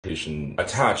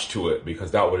attached to it,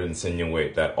 because that would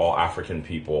insinuate that all African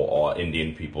people, all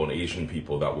Indian people, and Asian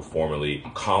people that were formerly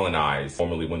colonized,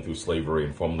 formerly went through slavery,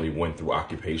 and formerly went through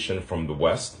occupation from the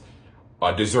West,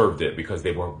 deserved it because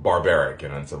they were barbaric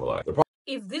and uncivilized.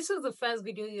 If this is the first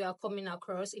video you are coming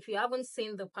across, if you haven't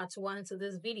seen the part 1 to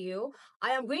this video,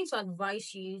 I am going to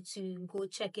advise you to go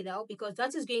check it out, because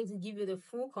that is going to give you the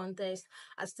full context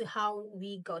as to how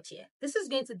we got here. This is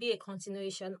going to be a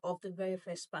continuation of the very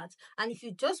first part. And if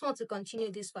you just want to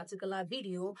continue this particular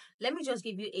video, let me just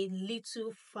give you a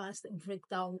little fast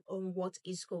breakdown on what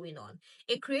is going on.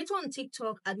 A creator on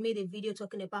TikTok had made a video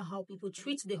talking about how people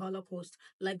treat the Holocaust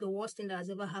like the worst thing that has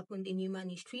ever happened in human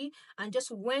history, and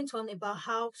just went on about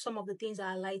how some of the things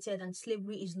are highlighted and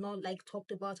slavery is not like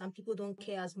talked about, and people don't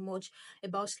care as much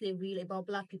about slavery, about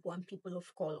Black people and people of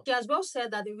color. She has well said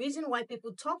that the reason why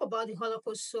people talk about the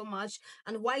Holocaust so much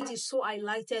and why it is so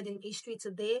highlighted in history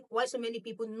today, why so many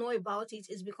people know about it,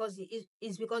 is because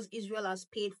Israel has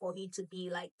paid for it to be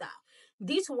like that.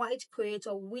 This white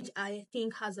creator, which I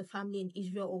think has a family in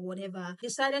Israel or whatever,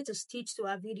 decided to stitch to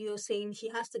her video saying she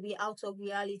has to be out of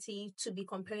reality to be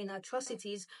comparing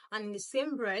atrocities, and in the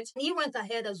same breath, he went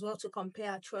ahead as well to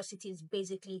compare atrocities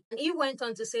basically. And he went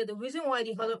on to say the reason why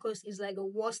the Holocaust is like the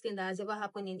worst thing that has ever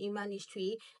happened in human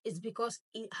history is because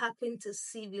it happened to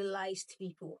civilized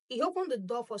people. He opened the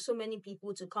door for so many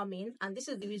people to come in, and this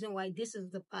is the reason why this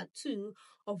is the part 2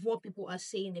 of what people are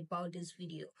saying about this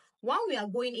video. While we are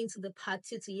going into the part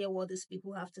 2 to hear what these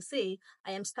people have to say,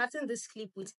 I am starting this clip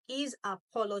with his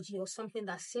apology, or something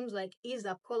that seems like his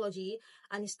apology,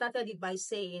 and he started it by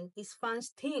saying his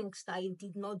fans think that he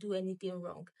did not do anything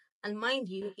wrong. And mind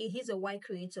you, he is a white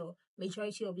creator.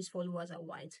 Majority of his followers are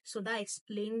white. So that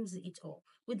explains it all.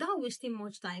 Without wasting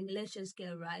much time, let's just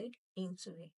get right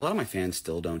into it. A lot of my fans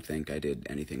still don't think I did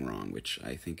anything wrong, which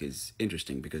I think is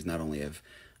interesting, because not only have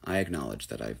I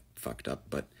acknowledged that I've fucked up,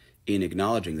 but in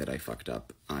acknowledging that I fucked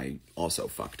up, I also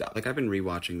fucked up. Like, I've been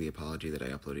rewatching the apology that I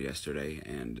uploaded yesterday,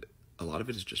 and a lot of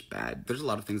it is just bad. There's a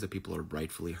lot of things that people are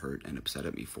rightfully hurt and upset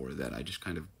at me for that I just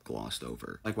kind of glossed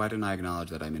over. Like, why didn't I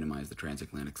acknowledge that I minimized the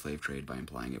transatlantic slave trade by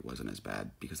implying it wasn't as bad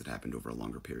because it happened over a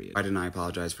longer period? Why didn't I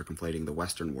apologize for conflating the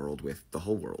Western world with the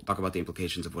whole world? Talk about the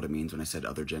implications of what it means when I said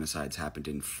other genocides happened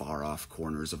in far-off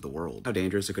corners of the world. How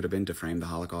dangerous it could have been to frame the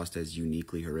Holocaust as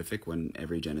uniquely horrific when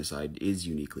every genocide is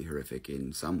uniquely horrific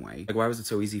in some way. Like, why was it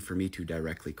so easy for me to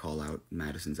directly call out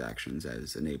Madison's actions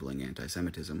as enabling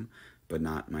anti-Semitism, but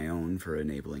not my own for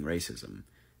enabling racism,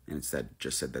 and instead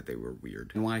just said that they were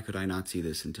weird? And why could I not see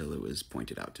this until it was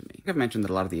pointed out to me? I've mentioned that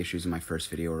a lot of the issues in my first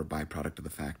video are a byproduct of the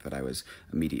fact that I was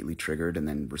immediately triggered and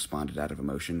then responded out of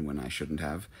emotion when I shouldn't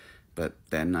have, but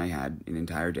then I had an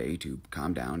entire day to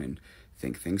calm down and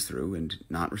think things through and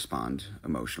not respond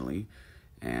emotionally,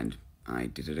 and I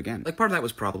did it again. Like, part of that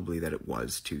was probably that it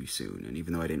was too soon, and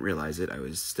even though I didn't realize it, I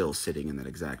was still sitting in that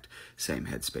exact same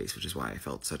headspace, which is why I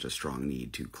felt such a strong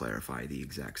need to clarify the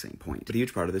exact same point. But a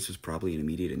huge part of this was probably an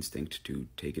immediate instinct to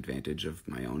take advantage of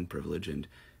my own privilege and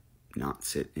not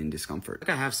sit in discomfort.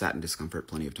 Like, I have sat in discomfort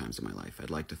plenty of times in my life.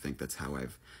 I'd like to think that's how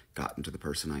I've gotten to the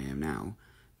person I am now,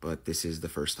 but this is the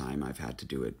first time I've had to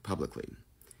do it publicly,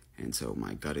 and so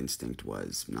my gut instinct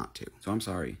was not to. So I'm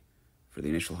sorry for the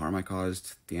initial harm I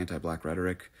caused, the anti-Black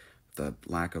rhetoric, the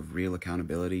lack of real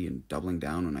accountability, and doubling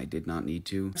down when I did not need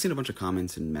to. I've seen a bunch of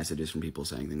comments and messages from people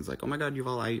saying things like, "Oh my God,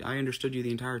 Yuval, I understood you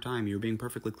the entire time. You were being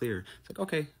perfectly clear." It's like,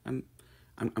 okay,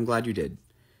 I'm glad you did.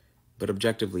 But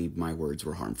objectively, my words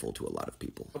were harmful to a lot of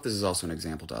people. I hope this is also an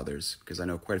example to others, because I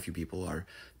know quite a few people are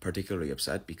particularly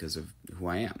upset because of who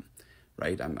I am,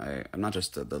 right? I'm not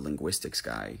just the linguistics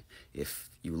guy. If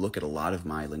you look at a lot of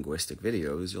my linguistic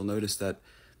videos, you'll notice that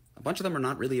a bunch of them are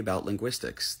not really about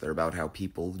linguistics. They're about how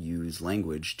people use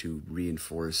language to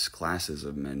reinforce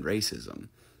classism and racism.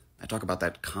 I talk about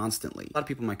that constantly. A lot of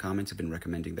people in my comments have been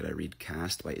recommending that I read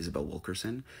Caste by Isabel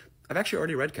Wilkerson. I've actually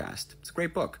already read Caste. It's a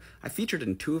great book. I featured it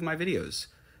in 2 of my videos.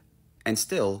 And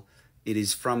still, it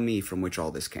is from me from which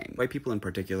all this came. White people in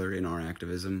particular, in our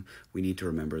activism, we need to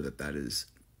remember that that is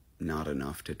not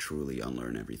enough to truly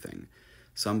unlearn everything.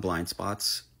 Some blind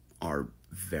spots are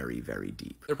very, very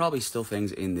deep. There are probably still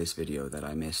things in this video that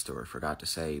I missed or forgot to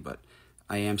say, but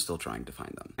I am still trying to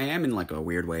find them. I am, in like a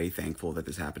weird way, thankful that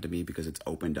this happened to me, because it's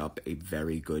opened up a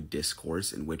very good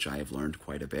discourse in which I have learned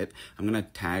quite a bit. I'm gonna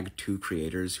tag 2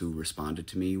 creators who responded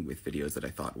to me with videos that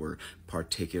I thought were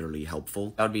particularly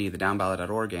helpful. That would be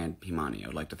thedownballot.org and Himani. I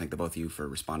would like to thank the both of you for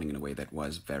responding in a way that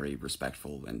was very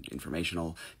respectful and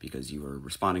informational, because you were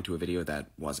responding to a video that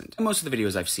wasn't. And most of the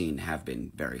videos I've seen have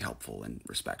been very helpful and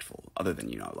respectful, other than,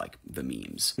 you know, like the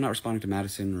memes. I'm not responding to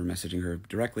Madison or messaging her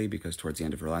directly, because towards the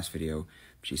end of her last video,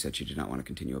 She said she did not want to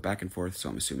continue a back and forth, so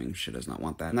I'm assuming she does not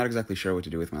want that. I'm not exactly sure what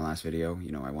to do with my last video.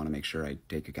 You know, I want to make sure I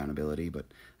take accountability, but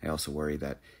I also worry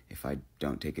that if I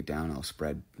don't take it down, I'll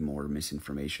spread more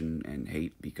misinformation and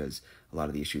hate, because a lot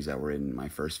of the issues that were in my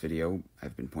first video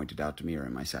have been pointed out to me or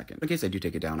in my second. In case I do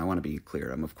take it down, I want to be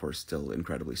clear. I'm, of course, still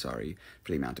incredibly sorry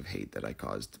for the amount of hate that I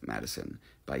caused Madison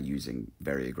by using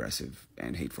very aggressive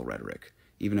and hateful rhetoric,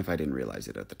 even if I didn't realize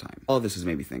it at the time. All of this has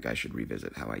made me think I should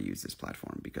revisit how I use this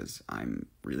platform, because I'm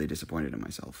really disappointed in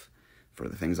myself for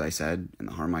the things I said and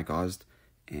the harm I caused,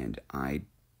 and I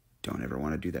don't ever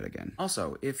want to do that again.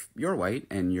 Also, if you're white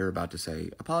and you're about to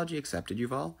say, apology accepted,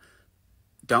 Yuval,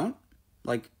 don't.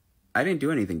 Like, I didn't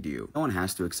do anything to you. No one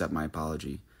has to accept my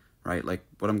apology, right? Like,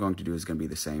 what I'm going to do is going to be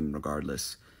the same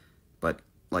regardless. But,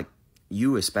 like,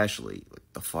 you especially, like,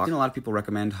 the fuck? I've seen a lot of people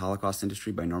recommend Holocaust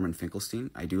Industry by Norman Finkelstein.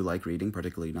 I do like reading,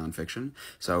 particularly nonfiction.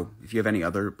 So if you have any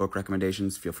other book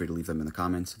recommendations, feel free to leave them in the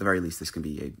comments. At the very least, this can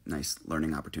be a nice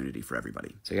learning opportunity for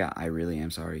everybody. So yeah, I really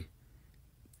am sorry.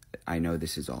 I know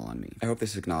this is all on me. I hope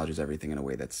this acknowledges everything in a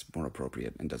way that's more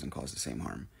appropriate and doesn't cause the same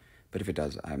harm. But if it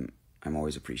does, I'm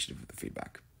always appreciative of the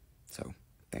feedback. So,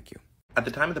 thank you. At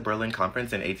the time of the Berlin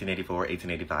Conference in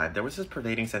 1884-1885, there was this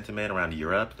pervading sentiment around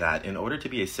Europe that in order to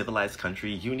be a civilized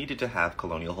country, you needed to have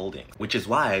colonial holdings, which is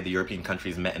why the European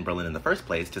countries met in Berlin in the first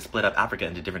place to split up Africa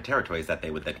into different territories that they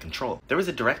would then control. There was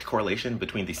a direct correlation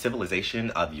between the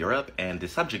civilization of Europe and the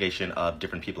subjugation of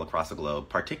different people across the globe,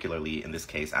 particularly, in this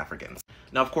case, Africans.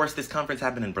 Now, of course, this conference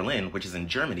happened in Berlin, which is in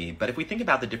Germany, but if we think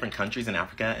about the different countries in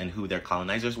Africa and who their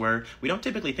colonizers were, we don't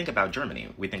typically think about Germany.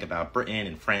 We think about Britain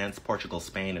and France, Portugal,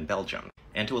 Spain, and Belgium,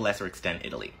 and to a lesser extent,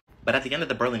 Italy. But at the end of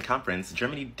the Berlin Conference,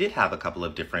 Germany did have a couple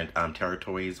of different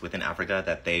territories within Africa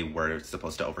that they were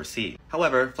supposed to oversee.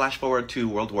 However, flash forward to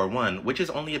World War I, which is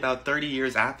only about 30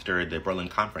 years after the Berlin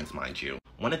Conference, mind you.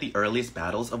 One of the earliest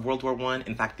battles of World War I,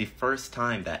 in fact, the first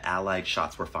time that Allied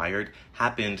shots were fired,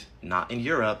 happened not in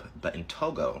Europe, but in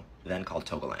Togo, then called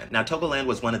Togoland. Now, Togoland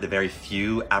was one of the very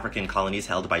few African colonies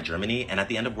held by Germany, and at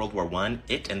the end of World War I,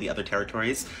 it and the other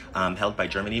territories held by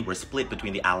Germany were split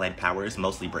between the Allied powers,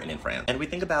 mostly Britain and France. And we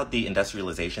think about the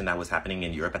industrialization that was happening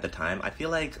in Europe at the time. I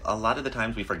feel like a lot of the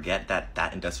times we forget that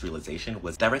that industrialization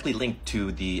was directly linked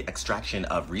to the extraction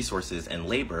of resources and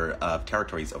labor of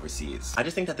territories overseas. I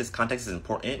just think that this context is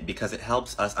important because it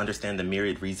helps us understand the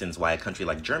myriad reasons why a country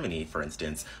like Germany, for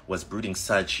instance, was brooding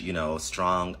such,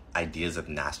 strong ideas of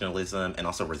nationalism and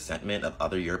also resentment of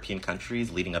other European countries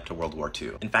leading up to World War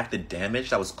II. In fact, the damage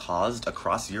that was caused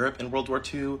across Europe in World War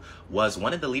II was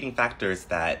one of the leading factors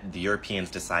that the Europeans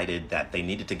decided that they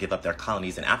needed to give up their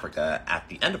colonies in Africa at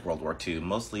the end of World War II,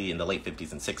 mostly in the late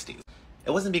 50s and 60s. It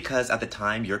wasn't because at the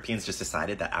time Europeans just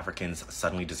decided that Africans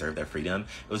suddenly deserved their freedom.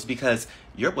 It was because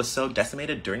Europe was so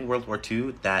decimated during World War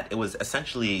II that it was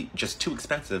essentially just too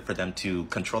expensive for them to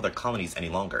control their colonies any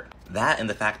longer. That and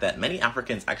the fact that many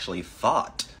Africans actually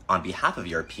fought on behalf of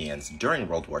Europeans during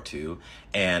World War II,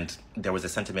 and there was a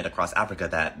sentiment across Africa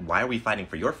that why are we fighting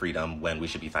for your freedom when we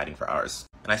should be fighting for ours?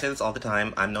 And I say this all the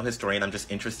time, I'm no historian, I'm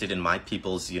just interested in my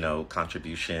people's,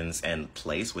 contributions and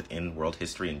place within world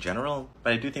history in general.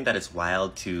 But I do think that it's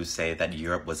wild to say that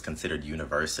Europe was considered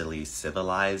universally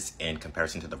civilized in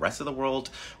comparison to the rest of the world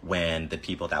when the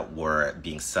people that were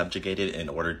being subjugated in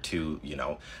order to,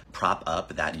 prop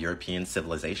up that European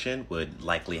civilization would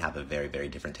likely have a very, very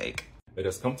different take. It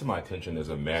has come to my attention there's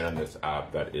a man on this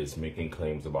app that is making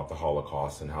claims about the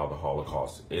Holocaust and how the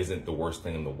Holocaust isn't the worst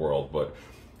thing in the world, but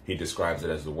he describes it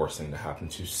as the worst thing to happen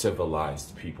to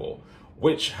civilized people,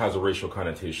 which has a racial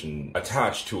connotation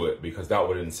attached to it because that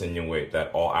would insinuate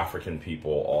that all African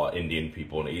people, all Indian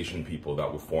people, and Asian people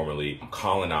that were formerly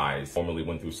colonized, formerly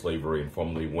went through slavery, and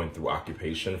formerly went through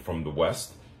occupation from the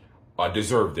West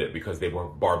deserved it because they were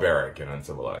barbaric and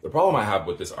uncivilized. The problem I have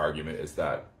with this argument is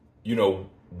that,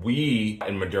 we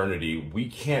in modernity, we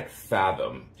can't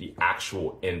fathom the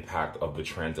actual impact of the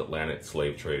transatlantic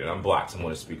slave trade. And I'm Black, so I'm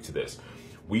going to speak to this.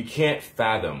 We can't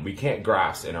fathom, we can't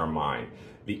grasp in our mind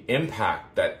the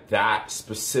impact that that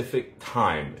specific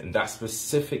time and that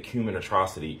specific human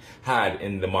atrocity had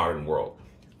in the modern world.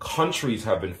 Countries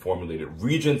have been formulated.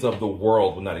 Regions of the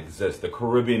world would not exist. The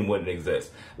Caribbean wouldn't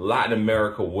exist. Latin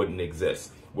America wouldn't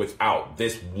exist without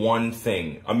this one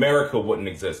thing. America wouldn't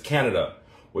exist. Canada,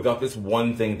 without this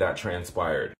one thing that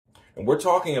transpired. And we're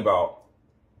talking about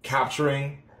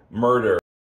capturing, murder,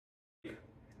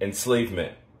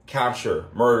 enslavement, capture,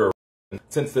 murder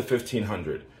since the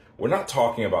 1500s. We're not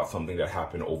talking about something that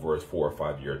happened over a 4 or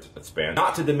 5 year span.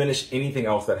 Not to diminish anything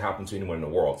else that happened to anyone in the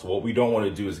world. So what we don't want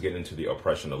to do is get into the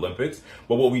oppression Olympics.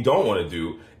 But what we don't want to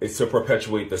do is to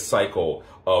perpetuate the cycle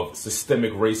of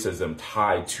systemic racism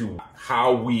tied to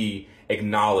how we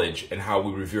acknowledge and how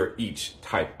we revere each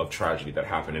type of tragedy that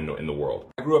happened in the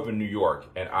world. I grew up in New York,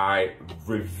 and I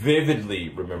vividly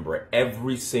remember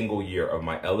every single year of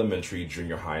my elementary,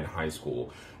 junior high, and high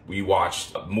school. We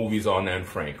watched movies on Anne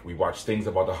Frank. We watched things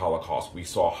about the Holocaust. We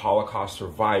saw Holocaust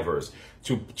survivors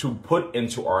to put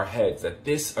into our heads that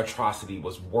this atrocity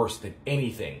was worse than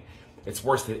anything. It's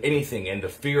worse than anything. And the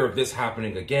fear of this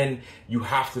happening again, you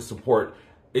have to support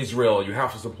Israel. You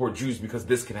have to support Jews because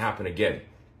this can happen again.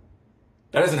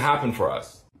 That doesn't happen for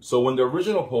us. So when the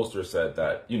original poster said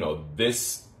that, you know,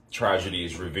 this tragedy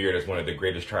is revered as one of the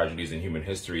greatest tragedies in human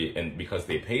history and because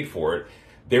they paid for it,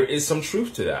 there is some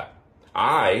truth to that.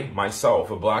 I,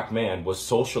 myself, a black man, was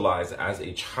socialized as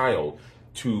a child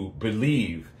to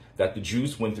believe that the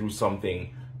Jews went through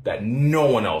something that no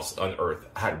one else on earth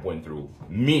had went through.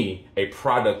 Me, a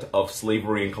product of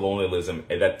slavery and colonialism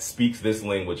that speaks this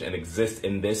language and exists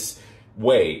in this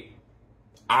way,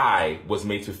 I was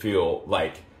made to feel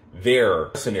like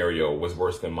their scenario was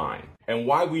worse than mine. And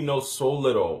why we know so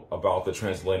little about the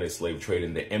transatlantic slave trade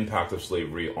and the impact of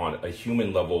slavery on a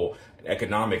human level, an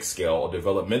economic scale, a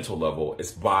developmental level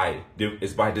is by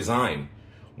design.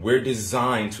 We're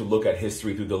designed to look at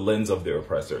history through the lens of the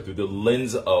oppressor, through the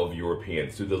lens of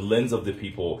Europeans, through the lens of the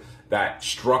people that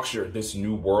structure this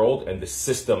new world and the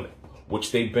system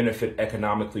which they benefit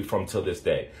economically from till this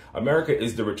day. America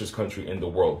is the richest country in the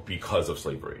world because of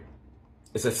slavery.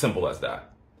 It's as simple as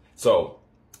that. So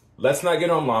let's not get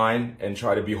online and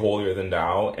try to be holier than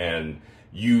thou and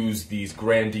use these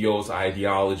grandiose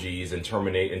ideologies and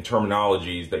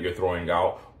terminologies that you're throwing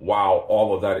out while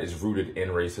all of that is rooted in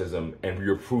racism and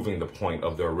you're proving the point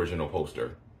of the original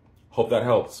poster. Hope that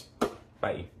helps.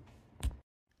 Bye.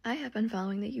 I have been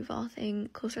following the Yuval thing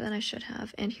closer than I should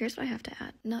have, and here's what I have to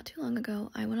add. Not too long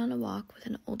ago, I went on a walk with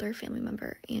an older family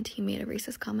member, and he made a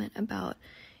racist comment about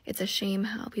it's a shame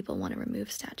how people want to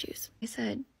remove statues. I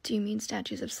said, do you mean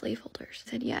statues of slaveholders? He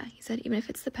said, yeah. He said, even if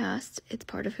it's the past, it's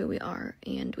part of who we are,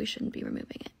 and we shouldn't be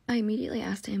removing it. I immediately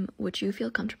asked him, would you feel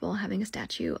comfortable having a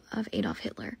statue of Adolf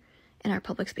Hitler in our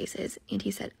public spaces? And he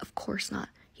said, of course not.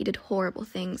 He did horrible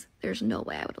things. There's no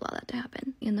way I would allow that to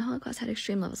happen. And the Holocaust had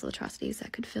extreme levels of atrocities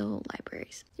that could fill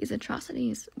libraries. These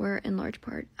atrocities were in large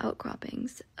part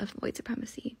outcroppings of white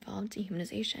supremacy, involved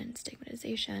dehumanization,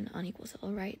 stigmatization, unequal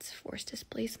civil rights, forced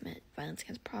displacement, violence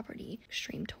against property,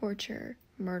 extreme torture,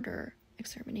 murder,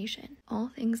 extermination. All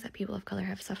things that people of color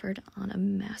have suffered on a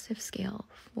massive scale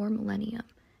for millennia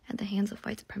at the hands of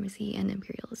white supremacy and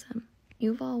imperialism.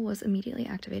 Yuval was immediately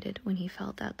activated when he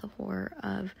felt that the horror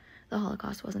of the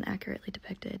Holocaust wasn't accurately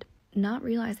depicted, not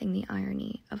realizing the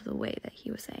irony of the way that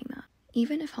he was saying that.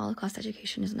 Even if Holocaust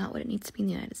education is not what it needs to be in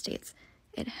the United States,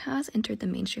 it has entered the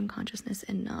mainstream consciousness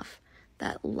enough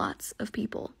that lots of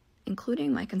people,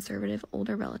 including my conservative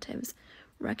older relatives,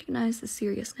 recognize the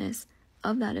seriousness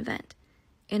of that event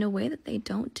in a way that they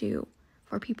don't do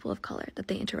for people of color that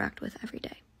they interact with every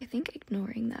day. I think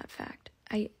ignoring that fact,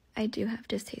 I do have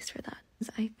distaste for that.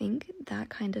 I think that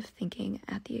kind of thinking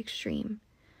at the extreme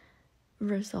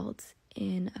results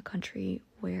in a country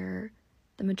where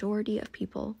the majority of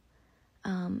people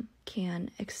can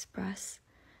express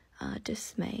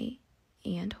dismay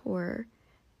and horror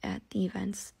at the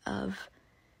events of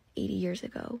 80 years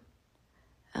ago,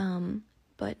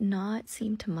 but not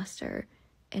seem to muster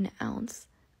an ounce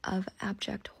of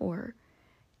abject horror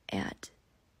at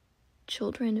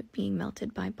children being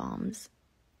melted by bombs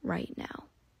right now,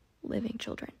 living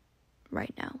children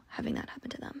right now, having that happen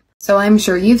to them. So I'm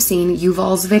sure you've seen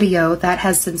Yuval's video that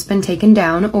has since been taken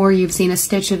down, or you've seen a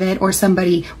stitch of it, or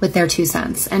somebody with their 2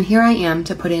 cents. And here I am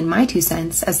to put in my 2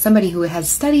 cents as somebody who has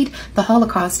studied the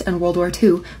Holocaust and World War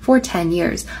II for 10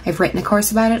 years. I've written a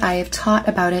course about it. I have taught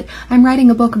about it. I'm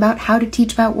writing a book about how to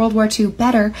teach about World War II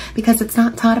better because it's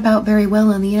not taught about very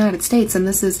well in the United States, and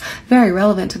this is very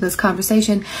relevant to this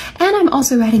conversation. And I'm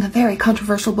also writing a very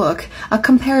controversial book, a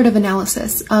comparative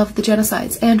analysis of the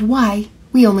genocides and why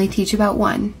we only teach about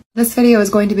one. This video is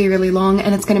going to be really long,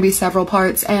 and it's going to be several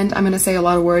parts, and I'm going to say a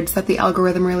lot of words that the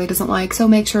algorithm really doesn't like, so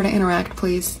make sure to interact,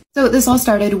 please. So this all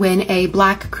started when a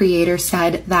black creator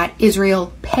said that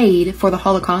Israel paid for the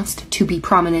Holocaust to be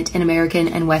prominent in American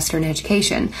and Western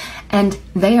education, and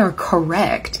they are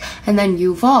correct. And then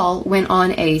Yuval went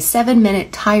on a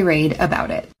 7-minute tirade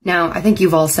about it. Now, I think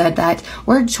Yuval said that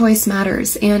word choice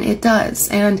matters, and it does,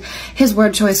 and his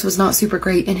word choice was not super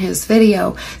great in his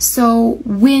video. So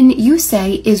when you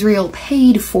say Israel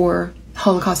paid for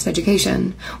Holocaust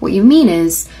education. What you mean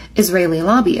is Israeli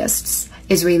lobbyists,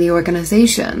 Israeli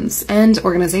organizations, and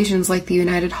organizations like the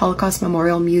United Holocaust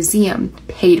Memorial Museum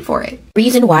paid for it. The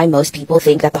reason why most people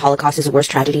think that the Holocaust is the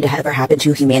worst tragedy to ever happen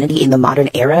to humanity in the modern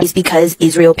era is because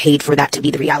Israel paid for that to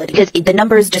be the reality. Because the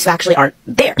numbers just actually aren't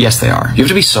there. Yes, they are. You have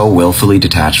to be so willfully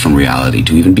detached from reality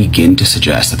to even begin to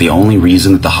suggest that the only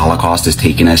reason that the Holocaust is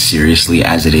taken as seriously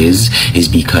as it is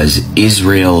because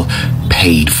Israel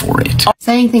paid for it.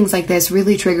 Saying things like this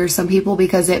really triggers some people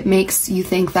because it makes you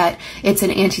think that it's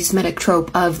an anti-Semitic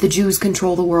trope of the Jews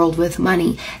control the world with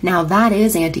money. Now that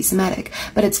is anti-Semitic,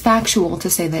 but it's factual to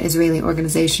say that Israeli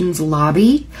organizations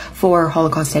lobby for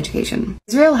Holocaust education.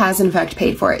 Israel has in fact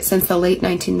paid for it since the late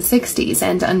 1960s,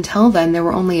 and until then there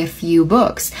were only a few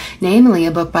books, namely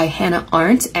a book by Hannah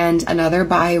Arendt and another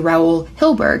by Raoul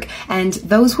Hilberg, and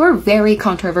those were very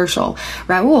controversial.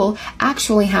 Raoul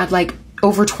actually had like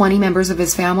over 20 members of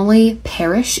his family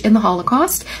perish in the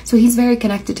Holocaust, so he's very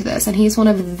connected to this, and he's one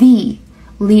of the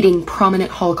leading prominent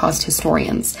Holocaust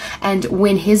historians. And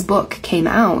when his book came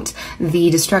out, The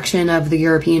Destruction of the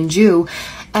European Jew,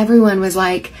 everyone was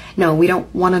like, no, we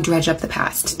don't want to dredge up the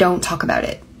past. Don't talk about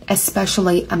it.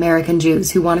 Especially American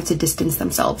Jews who wanted to distance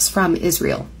themselves from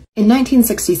Israel. In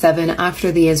 1967,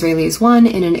 after the Israelis won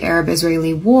in an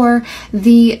Arab-Israeli war,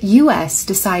 the US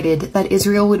decided that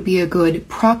Israel would be a good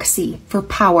proxy for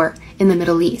power in the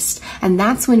Middle East. And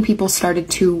that's when people started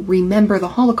to remember the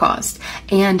Holocaust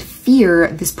and fear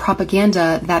this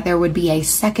propaganda that there would be a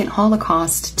second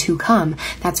Holocaust to come.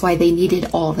 That's why they needed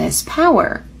all this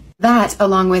power. That,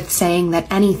 along with saying that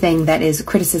anything that is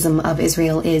criticism of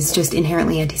Israel is just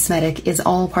inherently anti-Semitic, is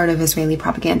all part of Israeli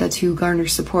propaganda to garner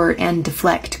support and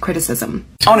deflect criticism.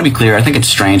 I want to be clear, I think it's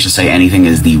strange to say anything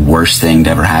is the worst thing to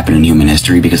ever happen in human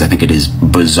history because I think it is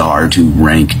bizarre to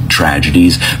rank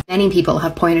tragedies. Many people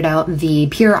have pointed out the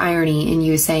pure irony in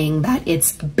you saying that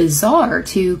it's bizarre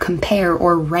to compare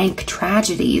or rank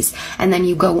tragedies, and then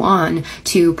you go on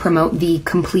to promote the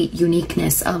complete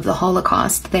uniqueness of the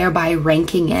Holocaust, thereby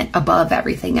ranking it above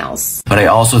everything else. But I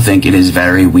also think it is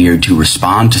very weird to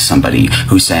respond to somebody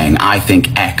who's saying, I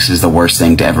think X is the worst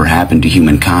thing to ever happen to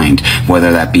humankind,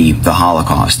 whether that be the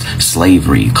Holocaust,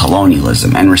 slavery,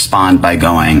 colonialism, and respond by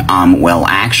going, well,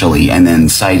 actually, and then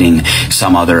citing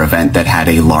some other event that had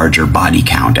a larger body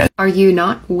count. Are you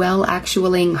not well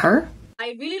actualing her?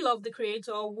 I really love the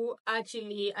creator who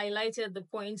actually highlighted the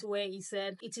point where he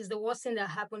said it is the worst thing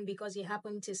that happened because it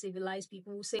happened to civilized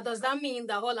people. Who say, does that mean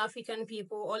that all African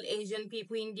people, all Asian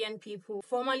people, Indian people,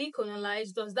 formerly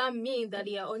colonized, does that mean that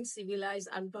they are uncivilized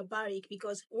and barbaric?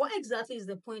 Because what exactly is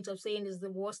the point of saying is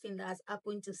the worst thing that has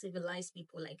happened to civilized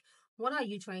people? Like, what are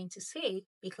you trying to say?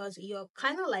 Because you're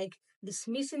kind of like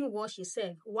dismissing what she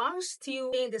said while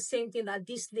still saying the same thing that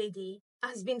this lady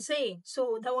has been saying.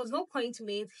 So there was no point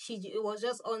made. It was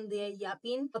just on there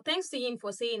yapping. But thanks to him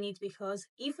for saying it, because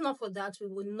if not for that, we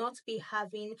would not be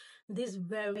having this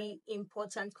very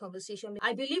important conversation.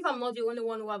 I believe I'm not the only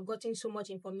one who have gotten so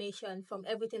much information from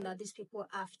everything that these people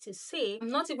have to say. I'm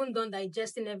not even done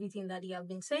digesting everything that they have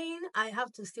been saying. I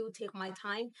have to still take my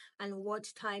time and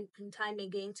watch time and time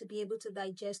again to be able to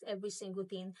digest every single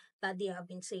thing that they have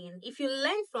been saying. If you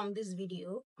learn from this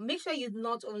video, make sure you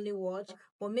not only watch,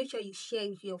 but make sure you share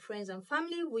with your friends and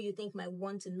family who you think might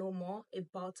want to know more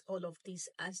about all of this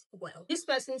as well. This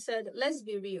person said, let's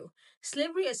be real.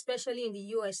 Slavery, especially in the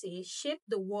USA, shaped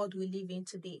the world we live in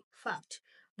today. Fact.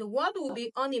 The world will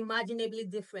be unimaginably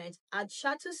different had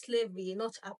chattel slavery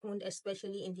not happened,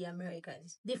 especially in the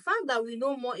Americas. The fact that we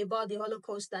know more about the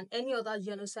Holocaust than any other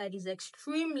genocide is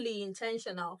extremely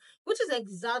intentional, which is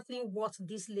exactly what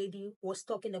this lady was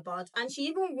talking about. And she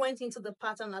even went into the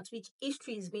pattern at which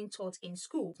history is being taught in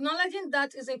school. Acknowledging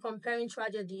that isn't comparing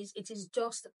tragedies, it is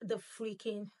just the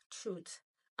freaking truth.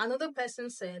 Another person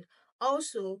said,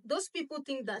 also, those people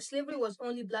think that slavery was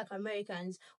only Black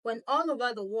Americans when all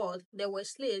over the world there were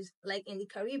slaves, like in the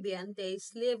Caribbean, they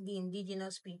enslaved the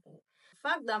indigenous people. The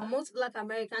fact that most Black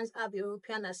Americans have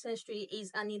European ancestry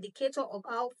is an indicator of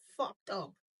how fucked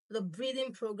up the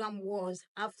breeding program was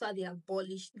after they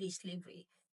abolished the slavery.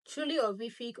 Truly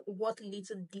horrific what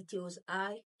little details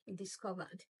I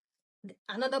discovered.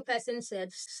 Another person said,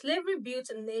 slavery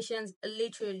built nations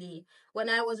literally. When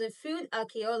I was a field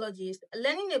archaeologist,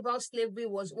 learning about slavery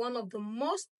was one of the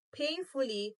most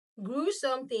painfully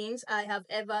gruesome things I have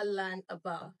ever learned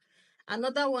about.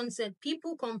 Another one said,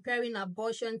 people comparing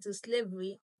abortion to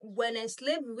slavery when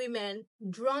enslaved women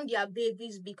drowned their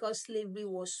babies because slavery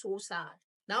was so sad.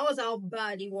 That was how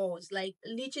bad it was, like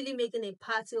literally making a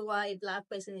party while a Black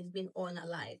person is being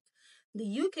unalived.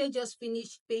 The UK just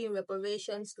finished paying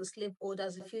reparations to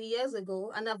slaveholders a few years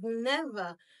ago and have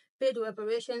never paid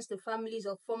reparations to families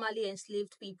of formerly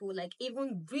enslaved people. Like,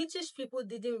 even British people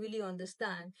didn't really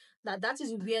understand that that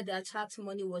is where their tax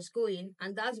money was going,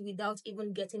 and that's without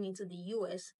even getting into the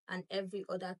US and every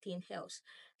other thing else.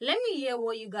 Let me hear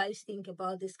what you guys think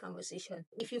about this conversation.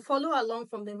 If you follow along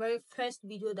from the very first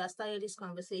video that started this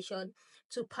conversation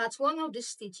to part 1 of the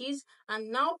stitches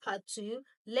and now part 2,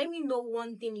 let me know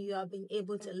one thing you have been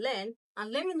able to learn,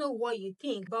 and let me know what you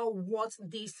think about what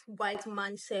this white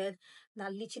man said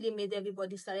that literally made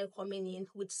everybody started coming in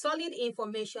with solid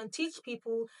information, teach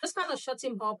people, just kind of shut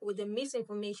him up with the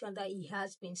misinformation that he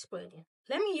has been spreading.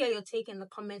 Let me hear your take in the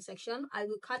comment section. I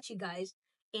will catch you guys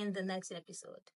in the next episode.